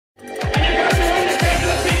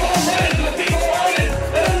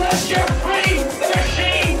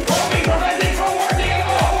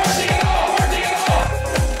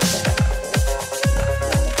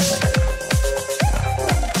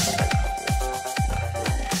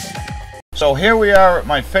So here we are at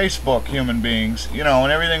my Facebook, human beings, you know,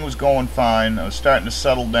 and everything was going fine. I was starting to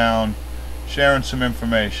settle down, sharing some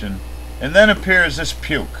information, and then appears this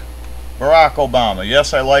puke, Barack Obama.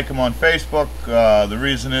 Yes, I like him on Facebook. The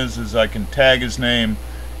reason is I can tag his name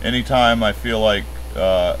anytime I feel like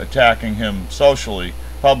attacking him socially,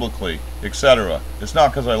 publicly, etc. It's not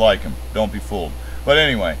because I like him. Don't be fooled. But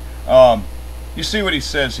anyway, you see what he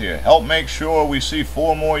says here. Help make sure we see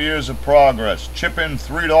 4 more years of progress. Chip in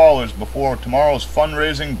 $3 before tomorrow's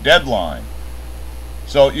fundraising deadline.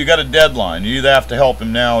 So you got a deadline. You either have to help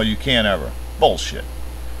him now or you can't ever. Bullshit.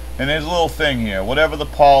 And his little thing here. Whatever the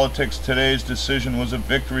politics, today's decision was a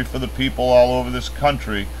victory for the people all over this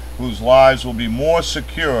country whose lives will be more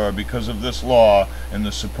secure because of this law and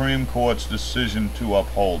the Supreme Court's decision to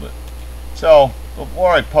uphold it. So,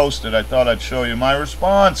 before I post it, I thought I'd show you my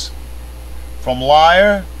response. From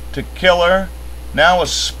liar to killer, now a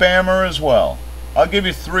spammer as well. I'll give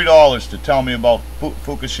you $3 to tell me about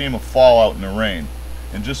Fukushima fallout in the rain.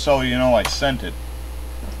 And just so you know, I sent it.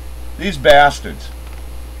 These bastards.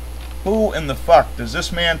 Who in the fuck does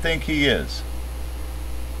this man think he is?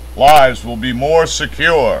 Lives will be more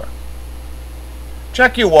secure.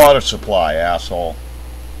 Check your water supply, asshole.